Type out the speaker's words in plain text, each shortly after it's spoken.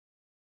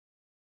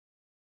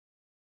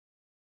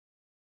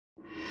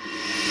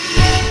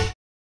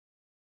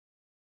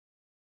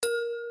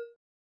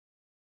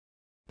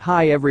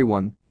Hi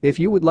everyone, if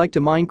you would like to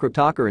mine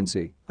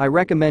cryptocurrency, I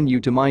recommend you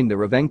to mine the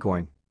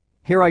Ravencoin.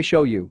 Here I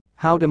show you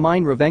how to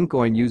mine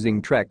Ravencoin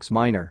using Trex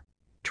Miner.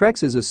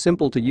 Trex is a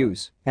simple to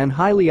use and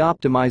highly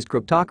optimized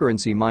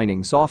cryptocurrency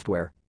mining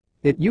software.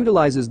 It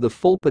utilizes the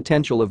full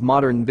potential of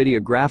modern video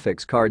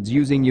graphics cards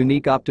using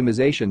unique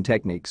optimization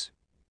techniques.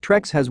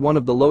 Trex has one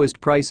of the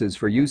lowest prices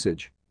for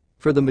usage.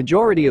 For the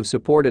majority of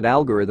supported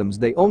algorithms,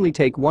 they only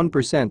take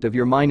 1% of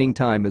your mining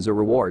time as a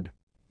reward.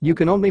 You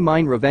can only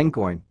mine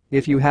Ravencoin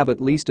if you have at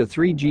least a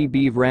 3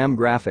 GB of RAM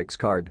graphics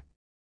card.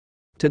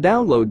 To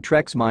download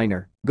Trex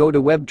Miner, go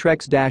to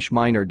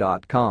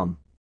webtrex-miner.com.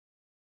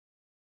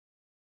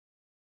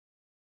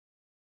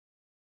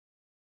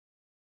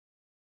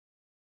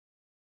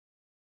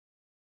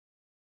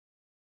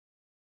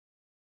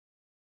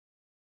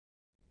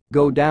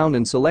 Go down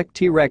and select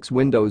T-Rex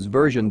Windows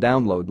version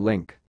download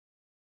link.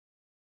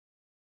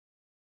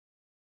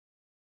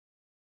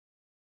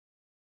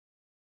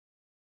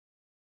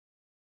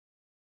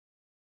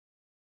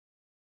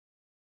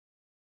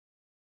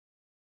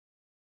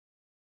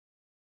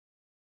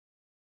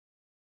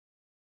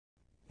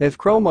 If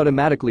Chrome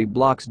automatically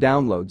blocks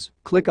downloads,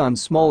 click on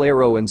small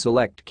arrow and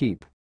select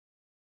Keep.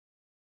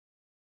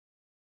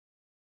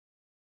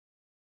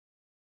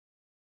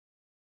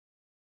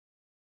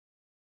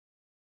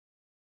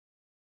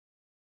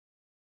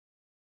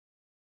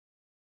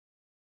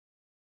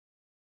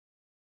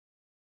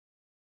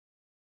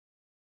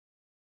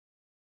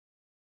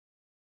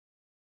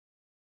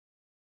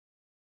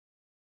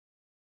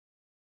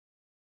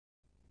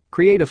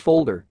 Create a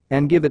folder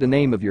and give it a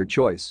name of your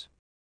choice.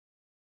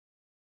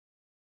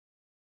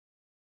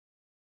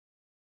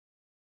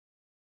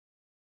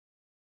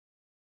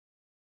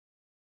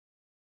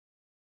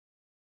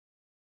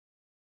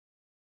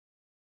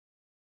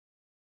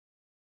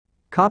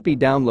 Copy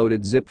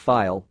downloaded zip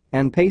file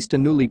and paste a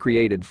newly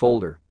created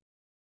folder.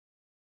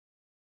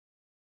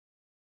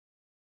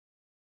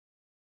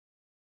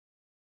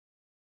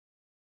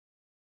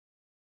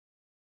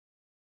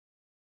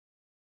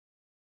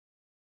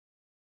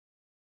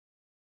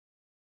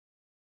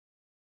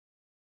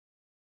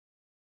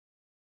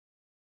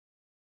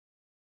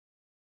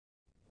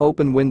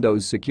 Open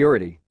Windows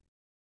Security.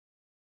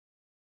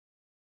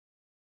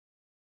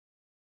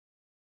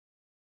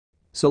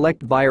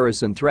 Select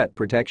Virus and Threat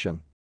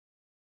Protection.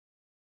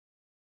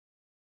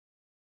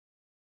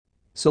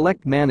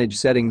 Select Manage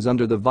Settings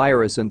under the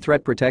Virus and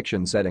Threat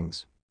Protection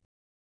settings.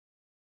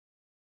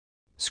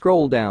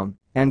 Scroll down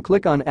and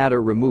click on Add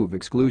or Remove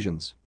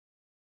Exclusions.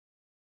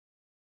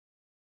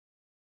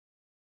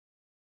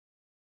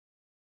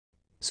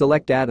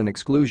 Select Add an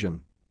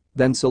exclusion.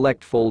 Then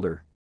select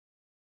Folder.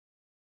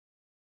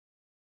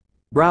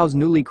 Browse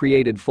newly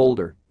created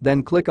folder,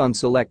 then click on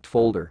Select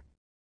Folder.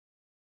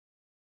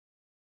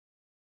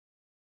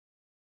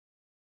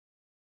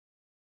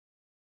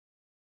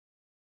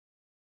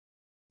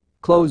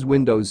 Close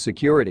Windows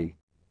Security.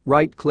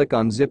 Right-click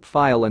on zip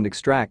file and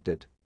extract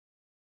it.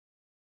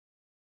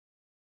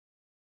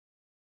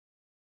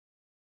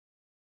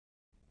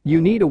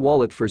 You need a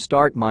wallet for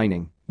start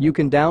mining. You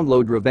can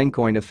download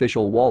Ravencoin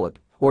official wallet,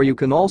 or you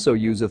can also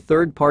use a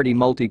third-party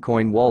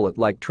multi-coin wallet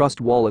like Trust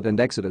Wallet and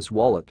Exodus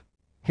Wallet.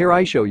 Here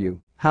I show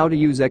you how to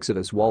use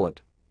Exodus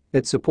Wallet.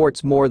 It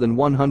supports more than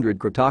 100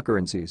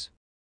 cryptocurrencies.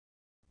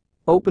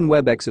 Open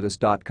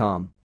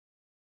webexodus.com.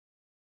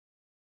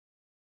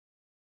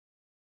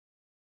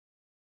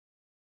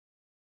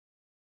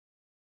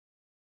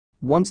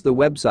 Once the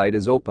website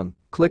is open,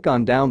 click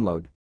on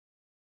Download.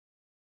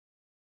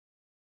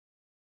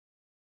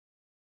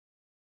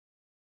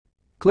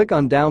 Click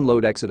on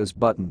Download Exodus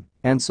button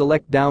and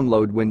select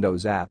Download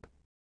Windows app.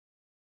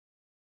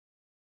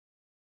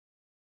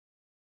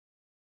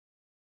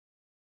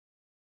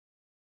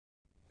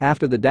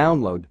 After the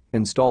download,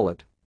 install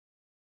it.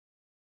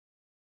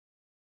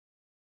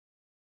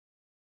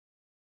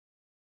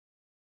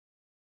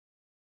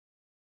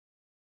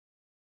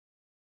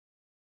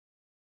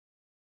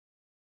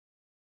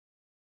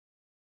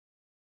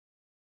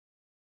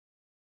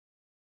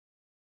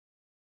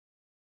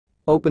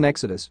 Open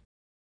Exodus.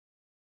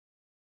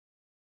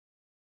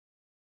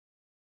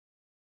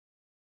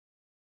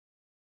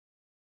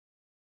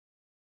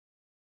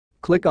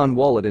 Click on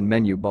Wallet in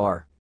menu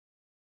bar.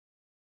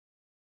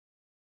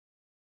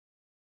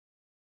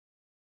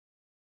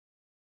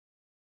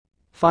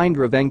 Find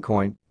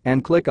Ravencoin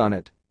and click on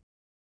it.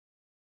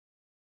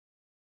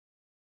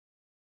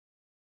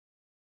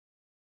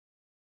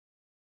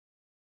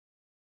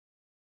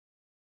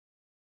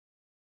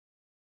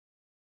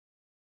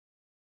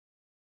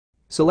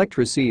 Select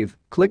Receive,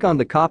 click on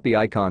the copy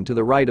icon to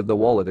the right of the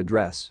wallet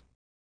address.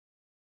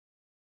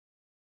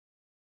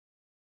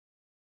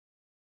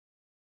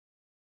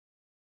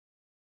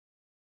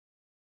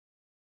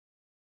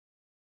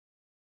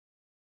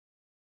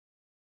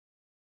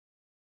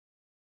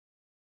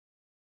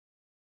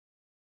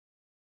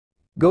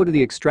 Go to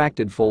the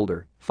extracted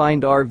folder,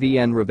 find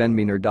RVN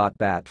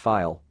ravenminer.bat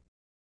file.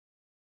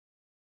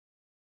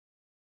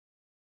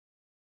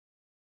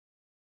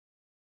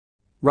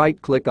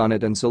 Right-click on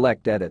it and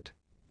select Edit.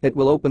 It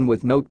will open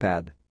with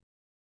Notepad.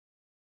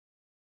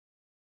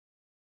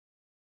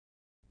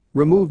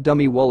 Remove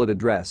dummy wallet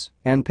address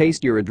and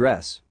paste your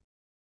address.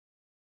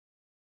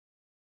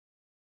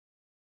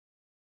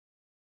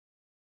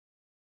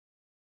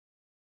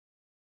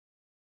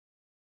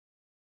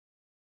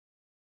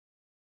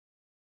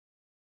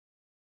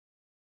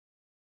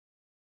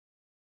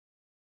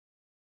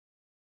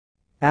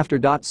 After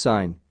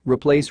 $sign,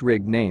 replace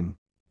rig name.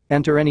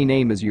 Enter any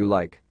name as you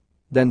like.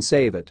 Then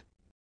save it.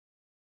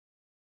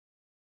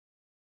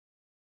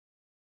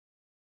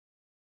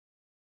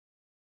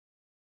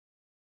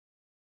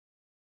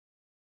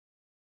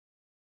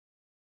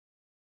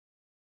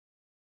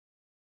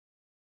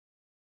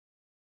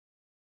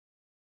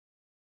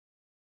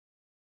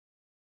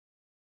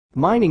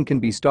 Mining can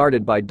be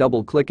started by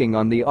double-clicking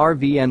on the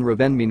RVN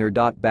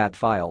ravenminer.bat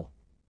file.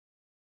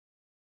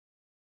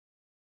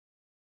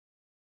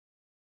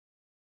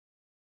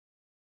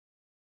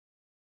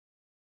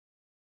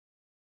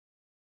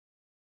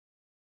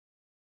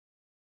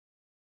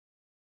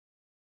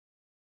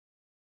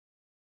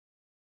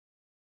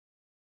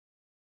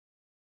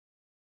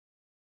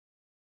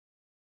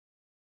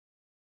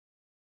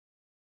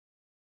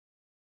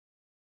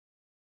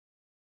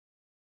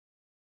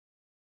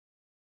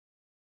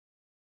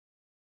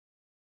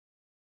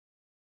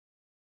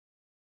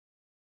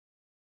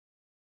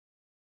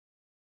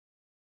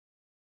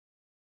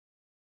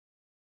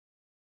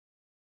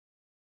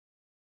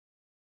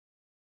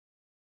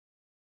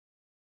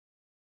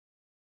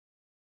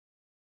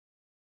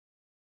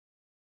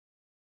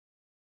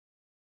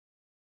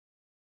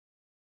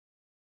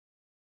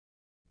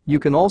 You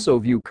can also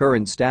view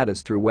current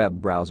status through web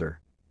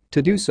browser.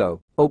 To do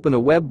so, open a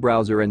web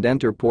browser and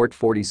enter port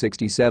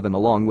 4067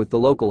 along with the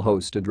local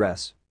host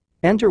address.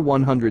 Enter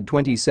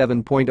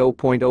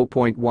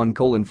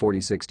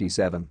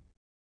 127.0.0.1:4067.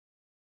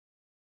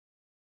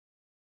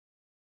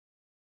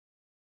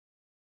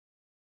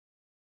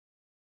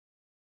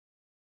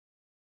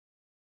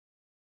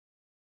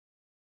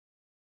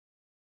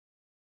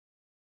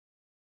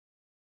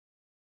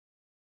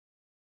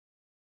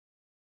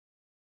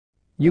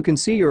 You can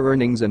see your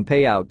earnings and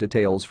payout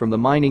details from the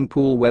mining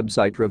pool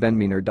website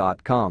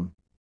ravenminer.com.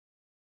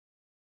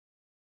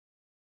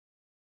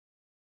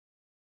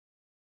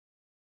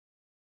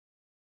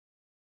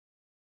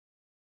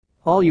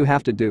 All you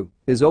have to do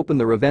is open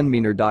the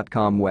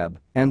ravenminer.com web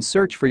and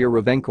search for your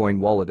Ravencoin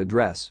wallet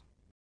address.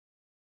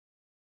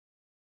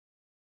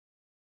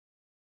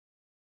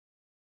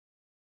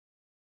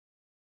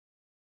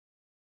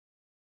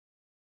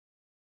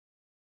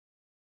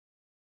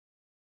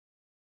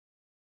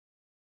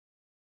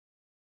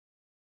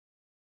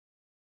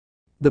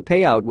 The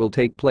payout will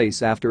take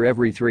place after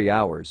every 3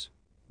 hours.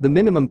 The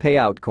minimum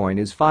payout coin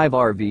is 5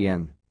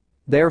 RVN.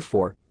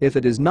 Therefore, if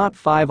it is not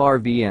 5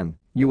 RVN,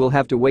 you will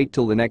have to wait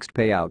till the next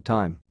payout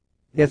time.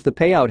 If the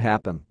payout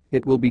happen,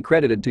 it will be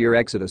credited to your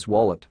Exodus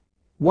wallet.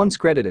 Once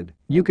credited,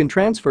 you can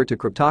transfer to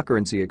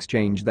cryptocurrency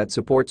exchange that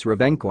supports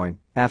Ravencoin.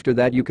 After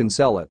that you can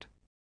sell it.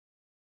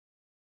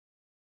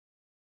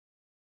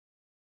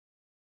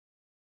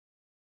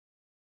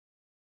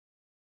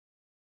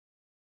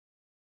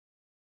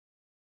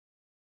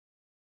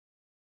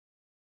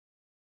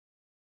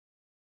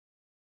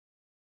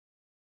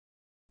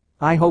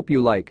 I hope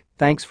you like.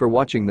 Thanks for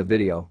watching the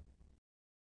video.